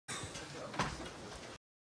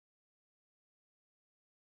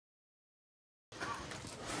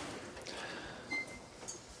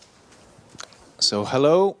So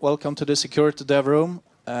hello, welcome to the security dev room.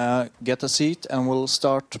 Get a seat and we'll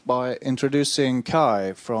start by introducing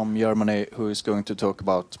Kai from Germany, who is going to talk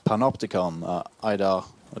about Panopticon, IDA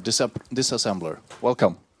Disassembler.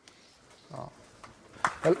 Welcome.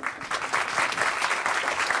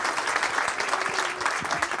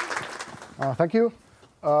 Thank you.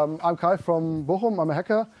 I'm Kai from Bochum. I'm a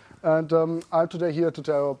hacker, and I'm today here to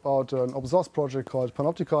tell about an open source project called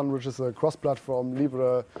Panopticon, which is a cross-platform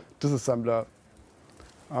Libre disassembler.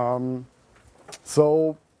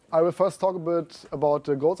 So I will first talk a bit about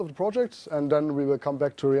the goals of the project, and then we will come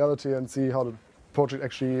back to reality and see how the project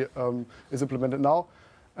actually is implemented now.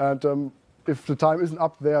 And if the time isn't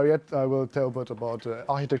up there yet, I will tell a bit about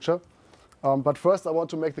architecture. But first, I want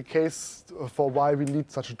to make the case for why we need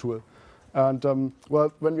such a tool. And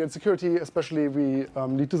well, when we're in security, especially, we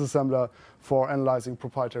need Disassembler for analyzing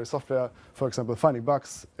proprietary software, for example, finding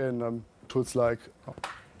bugs in tools like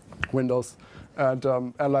Windows, and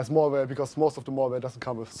analyze malware, because most of the malware doesn't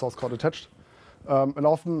come with source code attached. And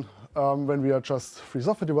often, when we are just free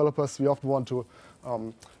software developers, we often want to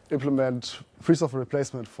implement free software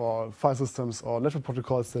replacement for file systems or network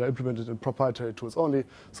protocols that are implemented in proprietary tools only.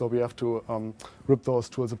 So we have to rip those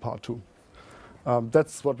tools apart too.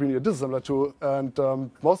 That's what we need a disassembler to,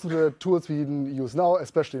 and most of the tools we use now,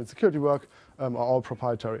 especially in security work, are all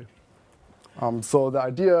proprietary. So the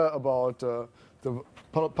idea about the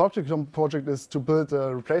Panopticon project is to build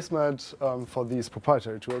a replacement for these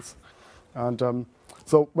proprietary tools. And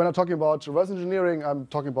so when I'm talking about reverse engineering, I'm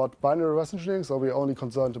talking about binary reverse engineering, so we're only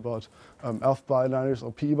concerned about ELF binaries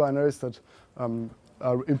or PE binaries that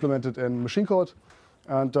are implemented in machine code.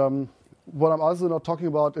 And what I'm also not talking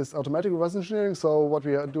about is automatic reverse engineering. So what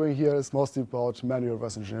we are doing here is mostly about manual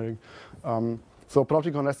reverse engineering. So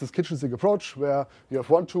Panopticon has this kitchen sink approach where you have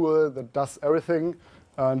one tool that does everything,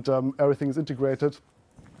 and everything is integrated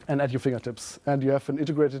and at your fingertips. And you have an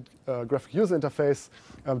integrated graphic user interface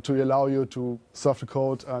to allow you to surf the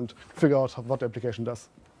code and figure out what the application does.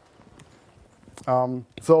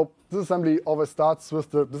 So disassembly always starts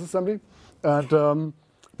with the disassembly. And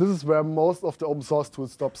this is where most of the open source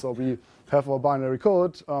tools stop. So we have our binary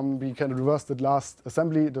code. We can reverse the last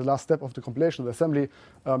assembly, the last step of the compilation of the assembly,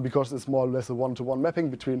 because it's more or less a one-to-one mapping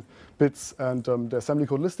between bits and the assembly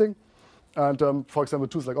code listing. And for example,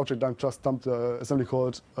 tools like ObjectDump just dump the assembly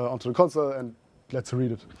code onto the console and lets you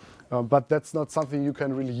read it. But that's not something you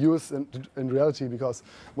can really use in reality, because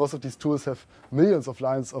most of these tools have millions of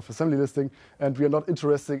lines of assembly listing, and we are not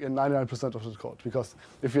interested in 99% of the code. Because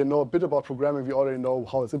if you know a bit about programming, we already know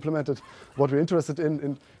how it's implemented. What we're interested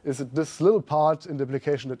in is this little part in the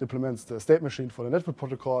application that implements the state machine for the network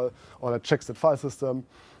protocol, or that checks that file system,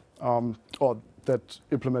 or that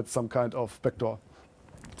implements some kind of backdoor.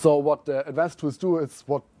 So what the advanced tools do is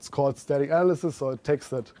what's called static analysis. So it takes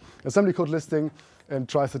that assembly code listing and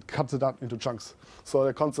cuts it up into chunks. So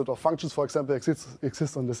the concept of functions, for example,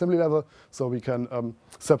 exists on the assembly level. So we can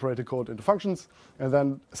separate the code into functions, and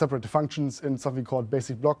then separate the functions in something called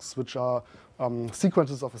basic blocks, which are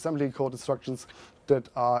sequences of assembly code instructions that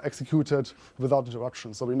are executed without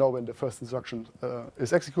interruption. So we know when the first instruction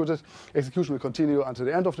is executed, execution will continue until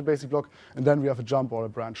the end of the basic block, and then we have a jump or a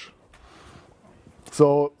branch.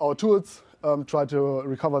 So our tools try to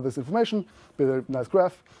recover this information, build a nice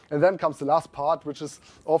graph, and then comes the last part, which is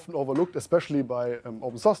often overlooked, especially by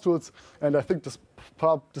open source tools. And I think this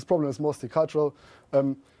problem is mostly cultural.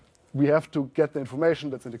 We have to get the information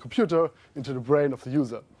that's in the computer into the brain of the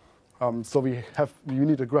user. So you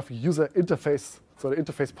need a graphic user interface. So the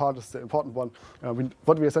interface part is the important one.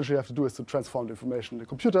 What we essentially have to do is to transform the information in the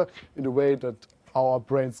computer in a way that our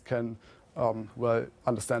brains can well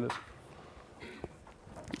understand it.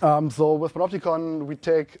 So with Panopticon, we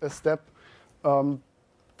take a step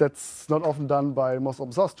that's not often done by most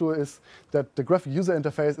open source tools, is that the graphic user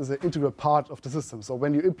interface is an integral part of the system. So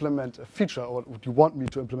when you implement a feature, or what you want me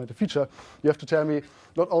to implement a feature, you have to tell me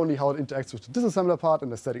not only how it interacts with the disassembler part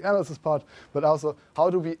and the static analysis part, but also how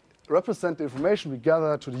do we represent the information we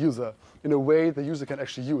gather to the user in a way the user can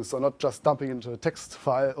actually use. So not just dumping into a text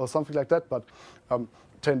file or something like that, but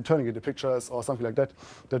turning it into pictures or something like that,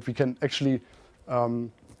 that we can actually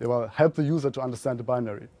help the user to understand the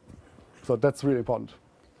binary. So that's really important.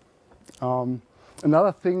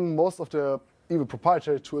 Another thing most of the even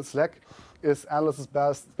proprietary tools lack is analysis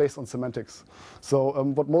based on semantics. So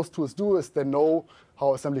what most tools do is they know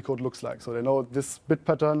how assembly code looks like. So they know this bit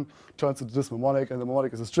pattern turns into this mnemonic, and the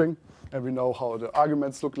mnemonic is a string. And we know how the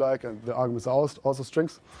arguments look like, and the arguments are also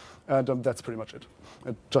strings. And that's pretty much it.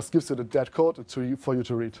 It just gives you the dead code for you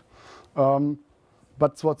to read.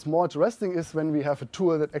 But what's more interesting is when we have a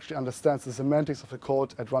tool that actually understands the semantics of the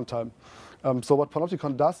code at runtime. So what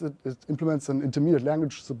Panopticon does, it implements an intermediate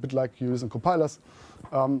language, it's a bit like you use in compilers.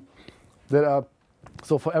 So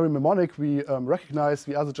for every mnemonic, we recognize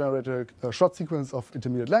we also generate a short sequence of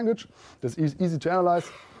intermediate language that's easy to analyze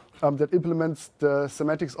that implements the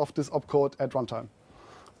semantics of this opcode at runtime.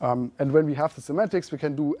 And when we have the semantics, we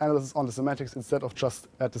can do analysis on the semantics instead of just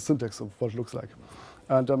at the syntax of what it looks like.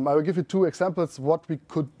 And I will give you 2 examples what we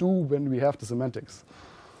could do when we have the semantics.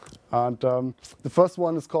 And the first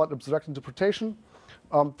one is called abstract interpretation.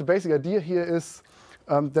 The basic idea here is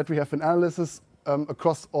that we have an analysis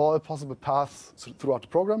across all possible paths throughout the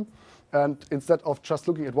program. And instead of just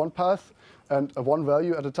looking at one path and one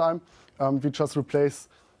value at a time, we just replace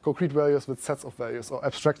concrete values with sets of values or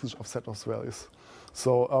abstractions of sets of values.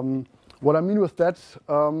 So what I mean with that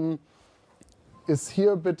is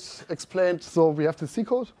here a bit explained. So we have the C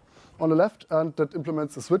code on the left, and that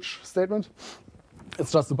implements a switch statement.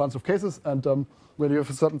 It's just a bunch of cases, and when you have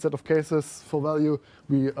a certain set of cases for value,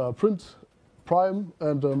 we print prime,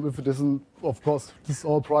 and if it isn't, of course, this is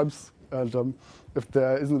all primes, and if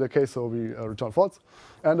there isn't a case, so we return false.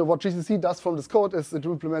 And what GCC does from this code is it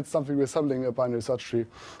implements something resembling a binary search tree.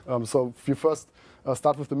 So if you first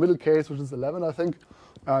start with the middle case, which is 11, I think,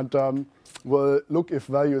 and we'll look if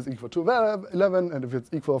value is equal to 11, and if it's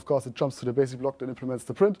equal, of course, it jumps to the basic block that implements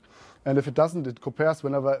the print. And if it doesn't, it compares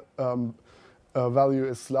whenever value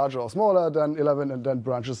is larger or smaller than 11, and then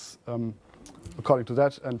branches according to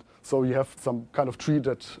that. And so you have some kind of tree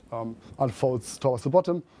that unfolds towards the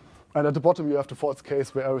bottom. And at the bottom, you have the false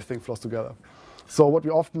case where everything flows together. So what we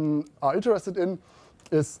often are interested in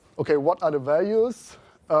is, OK, what are the values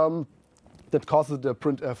that causes the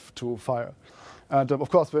printf to fire? And of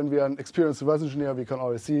course, when we are an experienced reverse engineer, we can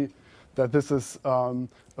always see that this is a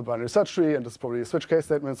binary search tree, and this is probably a switch case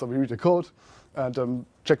statement. So we read the code and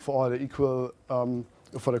check for all the equal,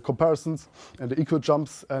 for the comparisons and the equal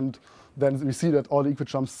jumps. And then we see that all the equal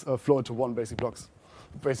jumps flow into one basic block.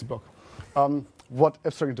 What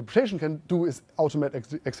abstract interpretation can do is automate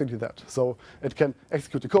exactly that. So it can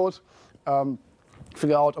execute the code,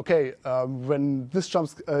 figure out, OK, when this jump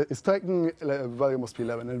is taken, value must be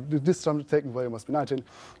 11. And this jump is taken, value must be 19.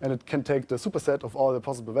 And it can take the superset of all the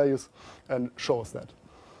possible values and show us that.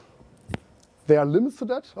 There are limits to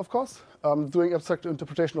that, of course. Doing abstract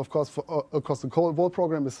interpretation, of course, across the whole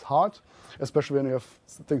program is hard, especially when you have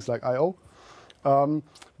things like I/O.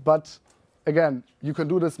 But again, you can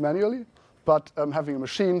do this manually. But having a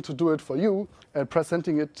machine to do it for you and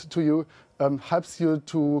presenting it to you helps you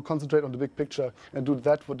to concentrate on the big picture and do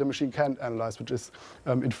that what the machine can analyze, which is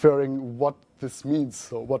inferring what this means.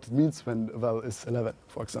 So what it means when val is 11,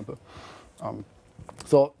 for example.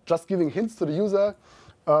 So just giving hints to the user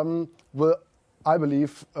will, I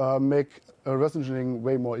believe, make reverse engineering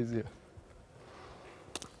way more easier.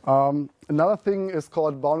 Another thing is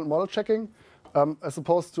called bounded model checking. As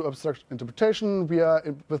opposed to abstract interpretation,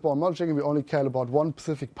 with bounded model checking, we only care about one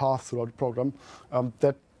specific path throughout the program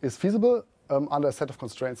that is feasible under a set of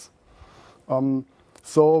constraints.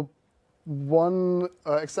 So one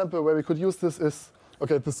example where we could use this is,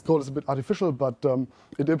 OK, this code is a bit artificial, but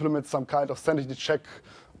it implements some kind of sanity check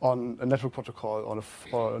on a network protocol or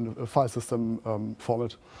a file system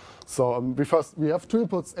format. So we have 2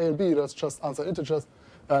 inputs, A and B, that's just answer integers.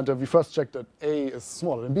 And we first check that A is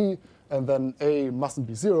smaller than B, and then A mustn't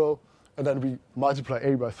be 0. And then we multiply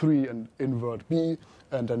A by 3 and invert B.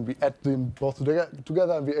 And then we add them both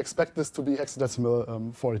together, and we expect this to be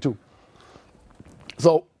hexadecimal 42.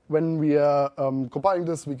 So when we are compiling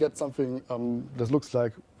this, we get something that looks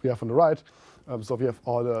like we have on the right. So we have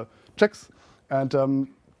all the checks. And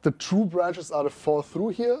the true branches are the fall through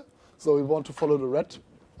here. So we want to follow the red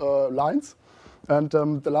lines. And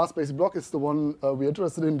the last basic block is the one we're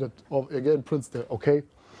interested in that, again, prints the OK.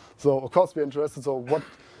 So, of course, we're interested. So what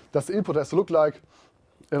does the input have to look like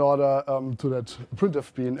in order to that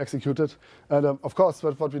printf being executed? And, of course,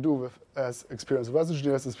 what we do as experienced reverse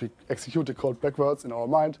engineers is we execute the code backwards in our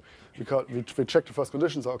mind. Because we check the first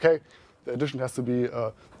condition. So, OK, the addition has to be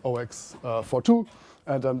OX42.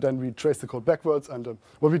 And then we trace the code backwards. And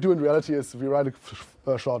what we do in reality is we write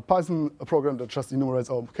a short Python program that just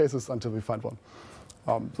enumerates our cases until we find one.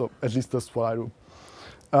 So at least that's what I do.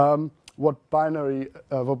 What bounded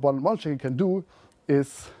model checking can do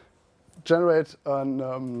is generate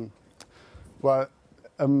more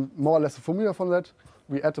or less a formula from that.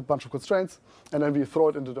 We add a bunch of constraints, and then we throw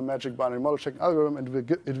it into the magic binary model checking algorithm, and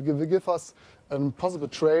it will give us a possible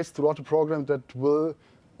trace throughout the program that will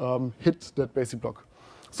hit that basic block.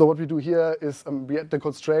 So what we do here is we add the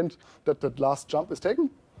constraint that that last jump is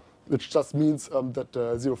taken, which just means that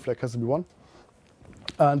the 0 flag has to be 1.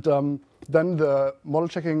 And then the model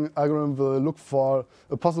checking algorithm will look for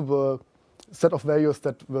a possible set of values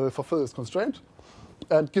that will fulfill this constraint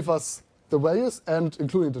and give us the values and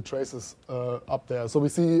including the traces up there. So we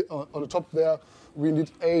see on the top there, we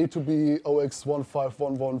need A to be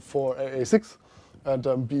OX15114AA6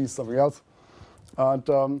 and B something else.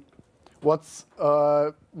 And what's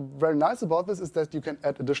very nice about this is that you can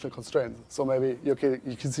add additional constraints. So maybe you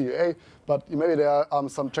can see A, but maybe there are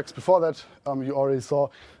some checks before that. You already saw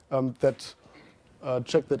that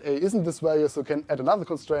check that A isn't this value, so you can add another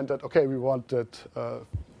constraint that, okay, we want that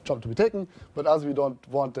job to be taken, but as we don't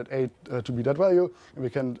want that A to be that value, and we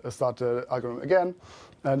can start the algorithm again,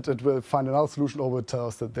 and it will find another solution, or will tell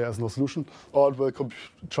us that there's no solution, or it will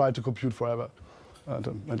try to compute forever, and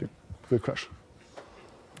it will crash.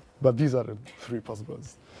 But these are the three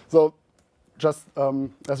possibilities. So just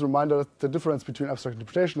as a reminder, the difference between abstract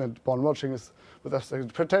interpretation and bound merging is with abstract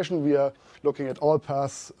interpretation, we are looking at all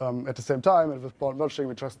paths at the same time, and with bound merging,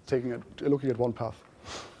 we're just looking at one path.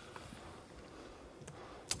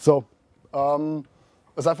 So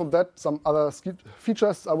aside from that, some other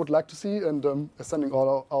features I would like to see, and ascending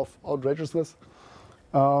order of outrageousness.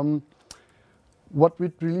 What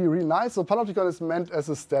would be really nice, so Panopticon is meant as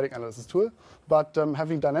a static analysis tool, but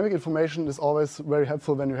having dynamic information is always very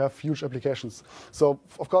helpful when you have huge applications. So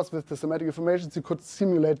of course, with the semantic information, you could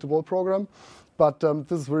simulate the whole program, but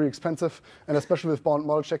this is very expensive, and especially with bound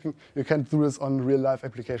model checking, you can't do this on real-life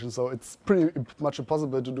applications. So it's pretty much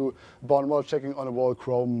impossible to do bound model checking on a whole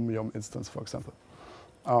Chromium instance, for example.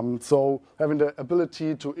 So having the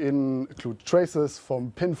ability to include traces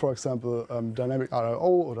from PIN, for example, dynamic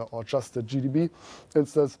RIO or just the GDB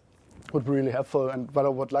instance would be really helpful. And what I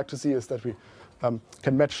would like to see is that we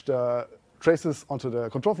can match the traces onto the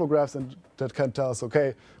control flow graphs, and that can tell us,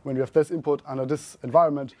 okay, when you have this input under this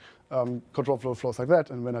environment, control flow flows like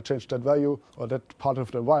that, and when I change that value or that part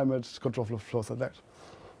of the environment, control flow flows like that.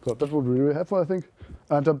 So that would be really helpful, I think.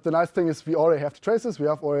 And the nice thing is we already have the traces, we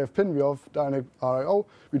already have PIN, we have dynamic RIO.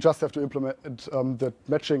 We just have to implement the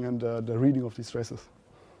matching and the reading of these traces.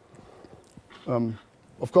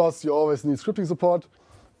 Of course, you always need scripting support.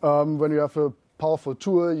 When you have a powerful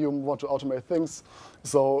tool, you want to automate things.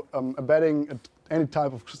 So embedding any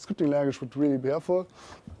type of scripting language would really be helpful.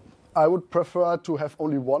 I would prefer to have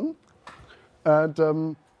only one.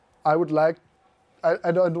 And I would like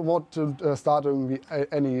I don't want to start doing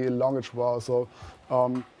any language war, so,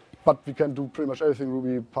 but we can do pretty much everything,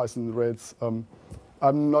 Ruby, Python, Rails.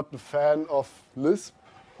 I'm not a fan of Lisp,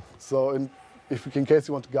 so in case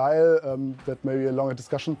you want to guile, that may be a longer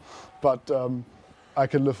discussion, but I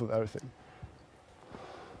can live with everything.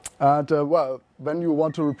 And well, when you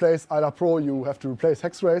want to replace IDA Pro, you have to replace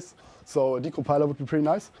hexrace, so a decompiler would be pretty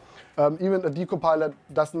nice. Even a decompiler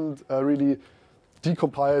doesn't really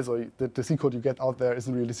decompile, so the C code you get out there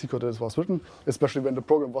isn't really C code as was written, especially when the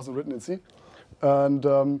program wasn't written in C. And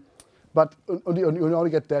but you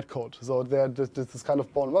only get that code. So this kind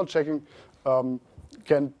of bound model checking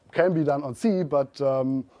can be done on C, but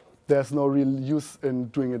there's no real use in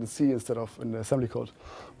doing it in C instead of in the assembly code.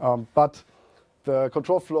 But the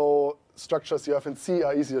control flow structures you have in C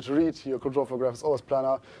are easier to read. Your control flow graph is always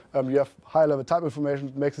planar. You have high-level type information.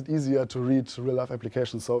 It makes it easier to read real-life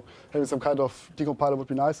applications. So having some kind of decompiler would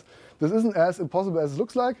be nice. This isn't as impossible as it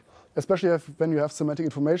looks like, especially when you have semantic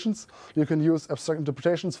informations. You can use abstract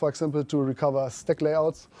interpretations, for example, to recover stack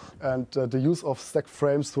layouts and the use of stack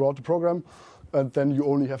frames throughout the program. And then you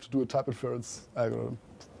only have to do a type inference algorithm.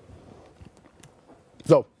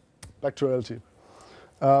 So, back to reality.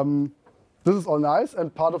 This is all nice,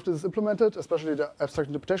 and part of this is implemented, especially the abstract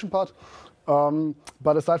interpretation part.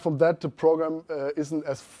 But aside from that, the program isn't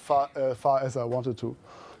as far as I wanted to.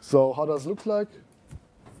 So how does it look like?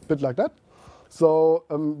 A bit like that. So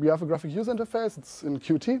we have a graphic user interface. It's in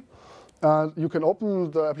Qt. You can open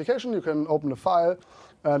the application. You can open the file.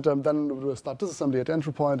 And then we'll start disassembly at the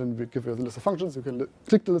entry point, and we give you the list of functions. You can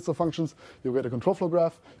click the list of functions. You get a control flow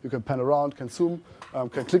graph. You can pan around, can zoom,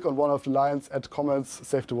 can click on one of the lines, add comments,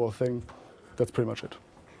 save the whole thing. That's pretty much it.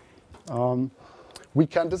 We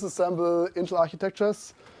can disassemble Intel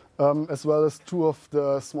architectures, as well as two of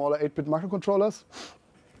the smaller 8-bit microcontrollers.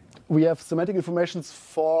 We have semantic information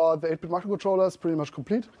for the 8-bit microcontrollers pretty much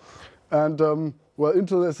complete. And well,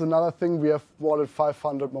 Intel is another thing. We have more than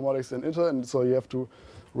 500 mnemonics in Intel, and so you have to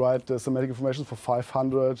write the semantic information for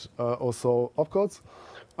 500 or so opcodes.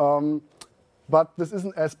 But this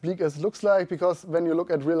isn't as bleak as it looks like, because when you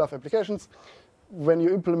look at real-life applications, when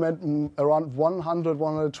you implement around 100,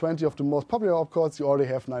 120 of the most popular opcodes, you already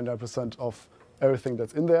have 99% of everything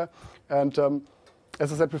that's in there. And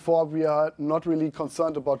as I said before, we are not really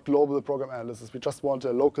concerned about global program analysis. We just want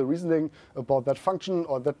a local reasoning about that function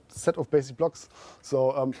or that set of basic blocks.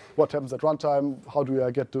 So what happens at runtime? How do I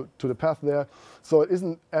get to the path there? So it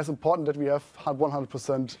isn't as important that we have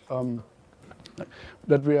 100%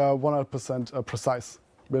 that we are 100% precise.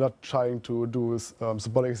 We're not trying to do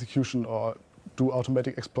symbolic execution or do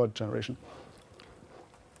automatic exploit generation.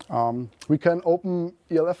 We can open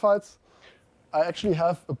ELF files. I actually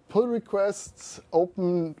have a pull request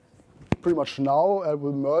open pretty much now. I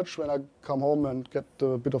will merge when I come home and get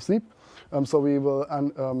a bit of sleep. So we will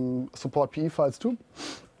support PE files too.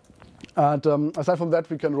 And aside from that,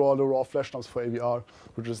 we can roll the raw flash dumps for AVR,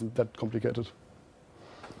 which isn't that complicated.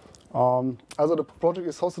 Also, the project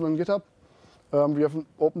is hosted on GitHub. We have an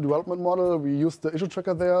open development model. We use the issue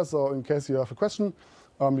tracker there. So in case you have a question,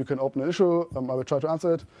 you can open an issue. I will try to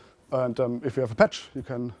answer it. And if you have a patch, you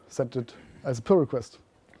can send it as a pull request.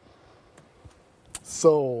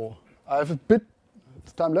 So I have a bit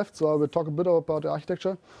of time left, so I will talk a bit about the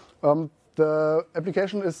architecture. The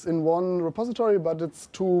application is in one repository, but it's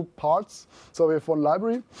two parts. So we have one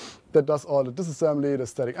library that does all the disassembly, the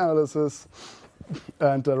static analysis,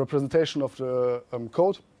 and the representation of the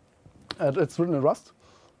code. And it's written in Rust.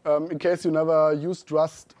 In case you never used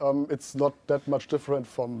Rust, it's not that much different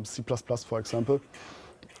from C++, for example.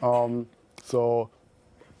 So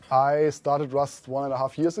I started Rust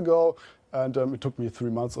 1.5 years ago, and it took me 3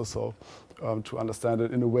 months or so to understand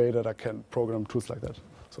it in a way that I can program tools like that.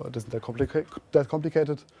 So it isn't that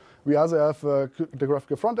complicated. We also have the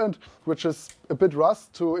graphical front end, which is a bit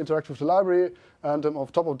Rust to interact with the library. And on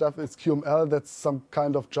top of that, it's QML. That's some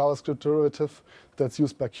kind of JavaScript derivative that's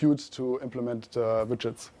used by Qt to implement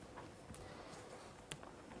widgets.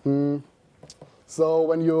 So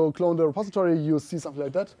when you clone the repository, you see something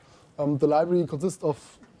like that. The library consists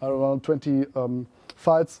of around 20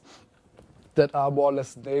 files that are more or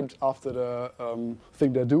less named after the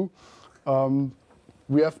thing they do.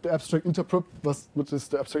 We have the abstract interprop, which is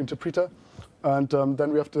the abstract interpreter. And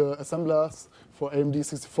then we have the assemblers for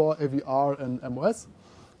AMD64, AVR, and MOS.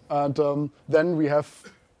 And then we have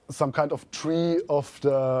some kind of tree of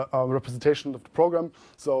the representation of the program.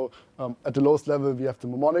 So at the lowest level, we have the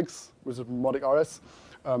mnemonics, which is mnemonic RS.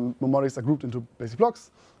 Mnemonics are grouped into basic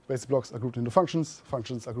blocks. Basic blocks are grouped into functions.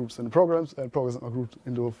 Functions are grouped into programs. And programs are grouped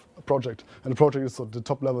into a project. And the project is sort of the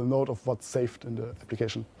top-level node of what's saved in the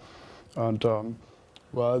application. And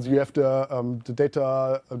well, you have the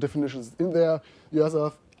data definitions in there. You also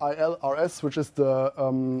have ILRS, which is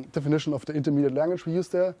the definition of the intermediate language we use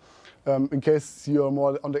there. In case you're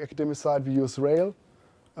more on the academic side, we use Rail.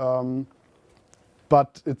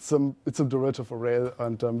 But it's a derivative of Rail,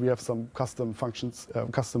 and we have some custom functions,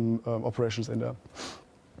 custom operations in there.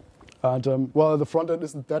 And well, the front end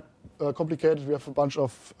isn't that complicated. We have a bunch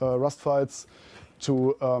of Rust files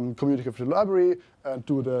to communicate with the library and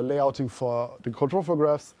do the layouting for the control flow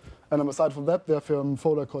graphs. And aside from that, we have a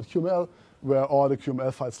folder called QML, where all the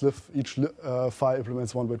QML files live. Each file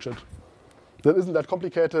implements one widget. That isn't that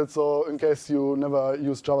complicated, so in case you never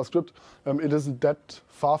use JavaScript, it isn't that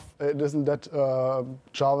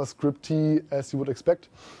JavaScript-y as you would expect.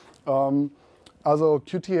 Also,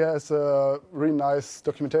 Qt has a really nice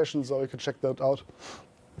documentation, so you can check that out.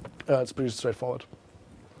 It's pretty straightforward.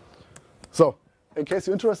 So, in case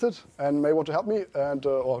you're interested and may want to help me and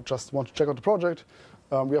or just want to check out the project,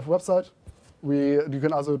 we have a website. We have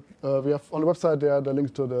on the website there the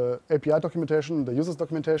link to the API documentation, the users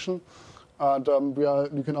documentation, and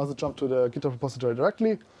you can also jump to the GitHub repository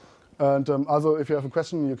directly. And also, if you have a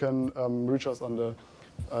question, you can reach us on the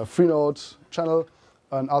Freenode channel.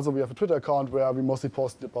 And also, we have a Twitter account where we mostly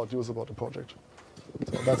post about news about the project.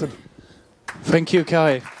 So that's it. Thank you,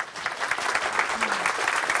 Kai.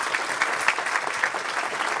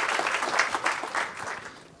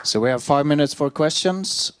 So we have 5 minutes for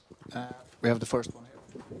questions. We have the first one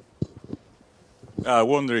here.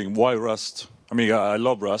 Wondering why Rust? I mean, I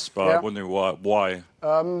love Rust, but I'm wondering why.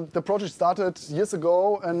 The project started years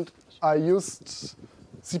ago, and I used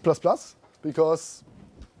C++ because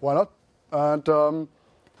why not? And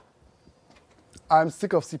I'm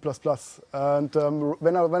sick of C++. And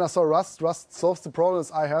when I saw Rust solves the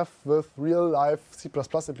problems I have with real-life C++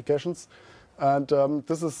 applications. And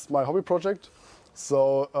this is my hobby project.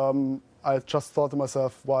 So I just thought to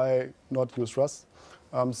myself, why not use Rust?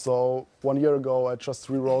 So 1 year ago, I just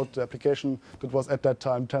rewrote the application that was at that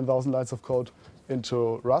time 10,000 lines of code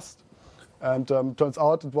into Rust. And turns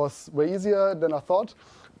out it was way easier than I thought.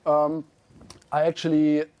 I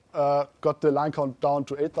actually got the line count down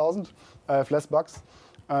to 8,000. I have less bugs.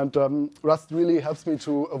 And Rust really helps me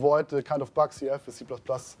to avoid the kind of bugs you have with C++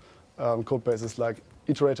 code bases, like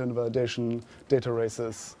iterator invalidation, data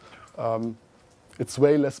races. It's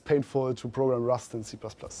way less painful to program Rust than C++.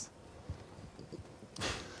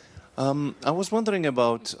 I was wondering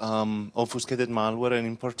about obfuscated malware, and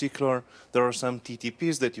in particular, there are some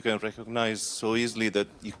TTPs that you can recognize so easily that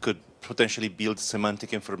you could potentially build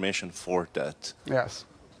semantic information for that. Yes.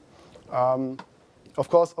 Of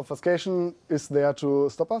course, obfuscation is there to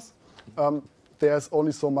stop us. There's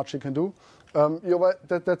only so much you can do.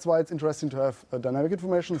 That's why it's interesting to have dynamic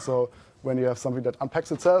information. So when you have something that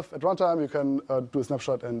unpacks itself at runtime, you can do a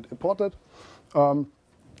snapshot and import it.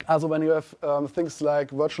 Also, when you have things like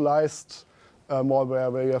virtualized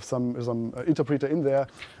malware, where you have some interpreter in there,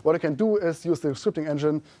 what you can do is use the scripting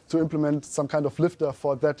engine to implement some kind of lifter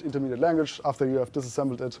for that intermediate language after you have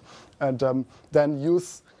disassembled it, and then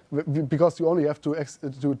use, because you only have to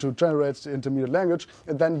generate the intermediate language,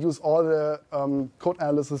 and then use all the code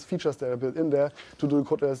analysis features that are built in there to do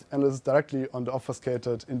code analysis directly on the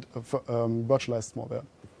obfuscated virtualized malware.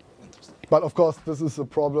 But of course, this is a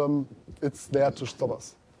problem. It's there to stop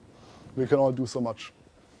us. We can all do so much.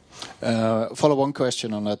 Follow-on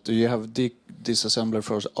question on that. Do you have disassembler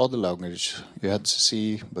for other language? You had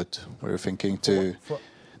C, but were you thinking to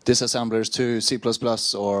disassemblers to C++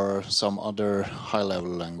 or some other high-level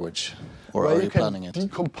language? Or are you planning it? You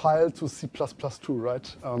can decompile to C++ too,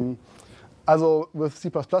 right? Also with C++,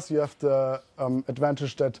 you have the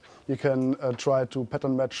advantage that you can try to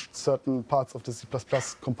pattern match certain parts of the C++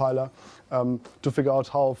 compiler to figure out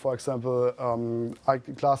how, for example,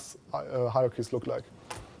 class hierarchies look like.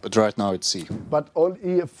 But right now it's C. But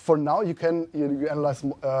only for now you can analyze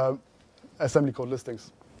assembly code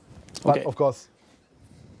listings. But Okay. of course,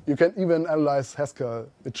 you can even analyze Haskell.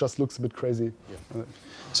 It just looks a bit crazy. Yeah.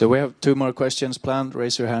 So we have 2 more questions planned.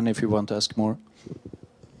 Raise your hand if you want to ask more.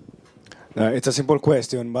 It's a simple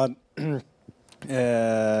question, but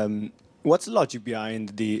what's the logic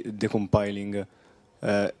behind the decompiling?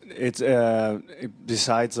 It's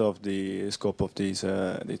besides of the scope of this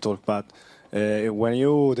the talk, but when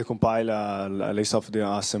you decompile a list of the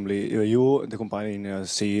assembly, you decompile in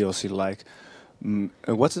C or C-like.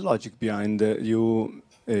 What's the logic behind you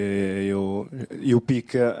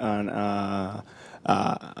pick a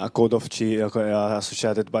code of C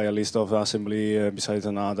associated by a list of assembly besides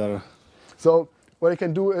another? So what you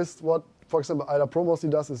can do is what, for example, IDA Proand mostly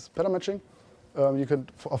does is pattern matching. You can,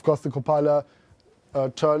 of course, the compiler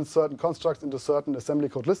turn certain constructs into certain assembly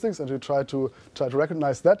code listings, and you try to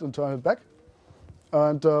recognize that and turn it back.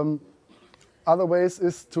 And other ways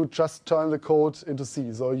is to just turn the code into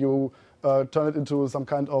C. So you turn it into some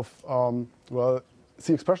kind of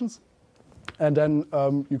C expressions, and then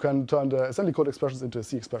you can turn the assembly code expressions into a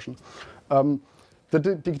C expression. The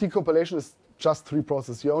decompilation is just 3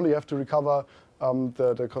 processes. You only have to recover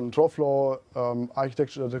the control flow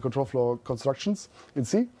architecture, the control flow constructions in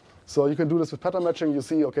C. So you can do this with pattern matching. You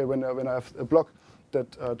see, okay, when I have a block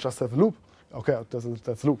that just have a loop, okay,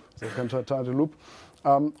 that's loop. So you can turn it into loop.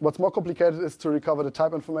 What's more complicated is to recover the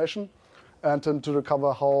type information and then to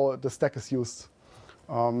recover how the stack is used.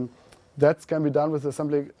 That can be done with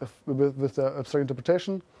assembly with the abstract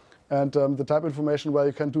interpretation. And the type information, where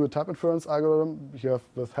you can do a type inference algorithm, you have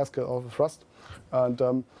with Haskell or with Rust.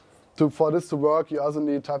 And for this to work, you also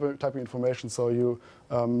need typing information. So you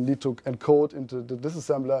need to encode into the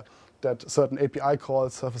disassembler that certain API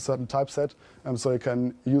calls have a certain typeset. So you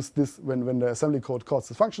can use this when the assembly code calls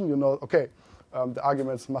the function. You know, okay, the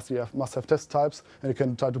arguments must have test types, and you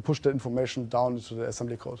can try to push the information down into the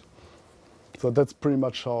assembly code. So that's pretty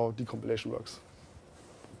much how decompilation works.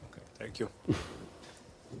 Okay, thank you.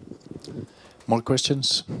 More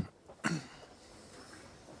questions?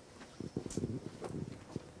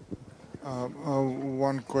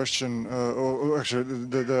 One question. Actually,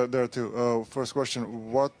 there are 2. First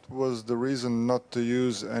question: what was the reason not to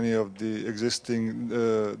use any of the existing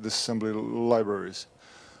disassembly libraries,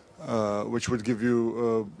 which would give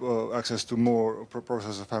you access to more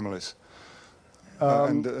processor families?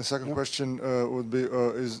 And the second question would be: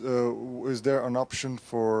 is there an option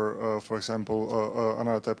for example,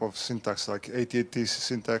 another type of syntax like AT&T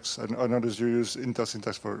syntax? I noticed you use Intel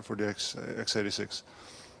syntax for the x86.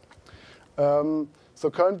 So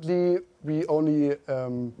currently, we only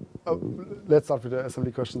let's start with the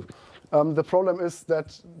assembly question. The problem is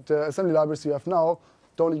that the assembly libraries you have now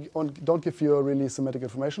don't give you really semantic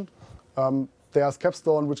information. There's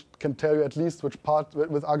capstone, which can tell you at least which part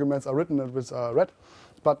with arguments are written and which are read,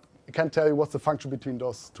 but it can't tell you what's the function between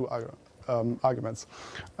those 2 arguments.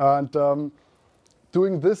 And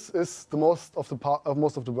doing this is the most of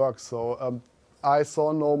the work. So I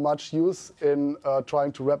saw no much use in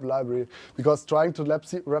trying to wrap library, because trying to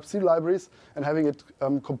wrap C libraries and having it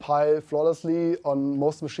compile flawlessly on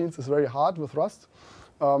most machines is very hard with Rust.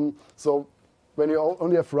 So when you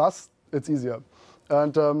only have Rust, it's easier.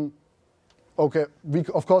 And okay,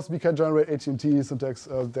 of course we can generate AT&T syntax.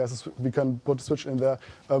 We can put a switch in there.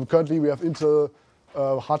 Currently we have Intel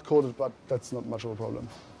hard-coded, but that's not much of a problem.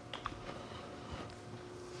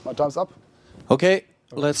 My time's up. Okay,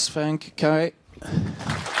 let's thank Kai.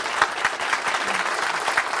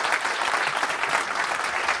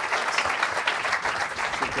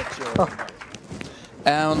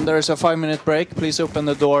 And there's a 5-minute break. Please open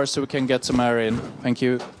the door so we can get some air in. Thank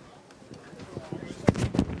you.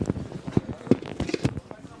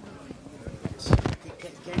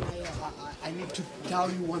 I need to tell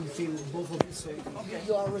you one thing, both of you. So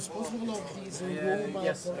you are responsible of this room?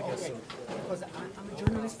 Yes, I guess so. Because I'm a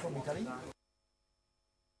journalist from Italy.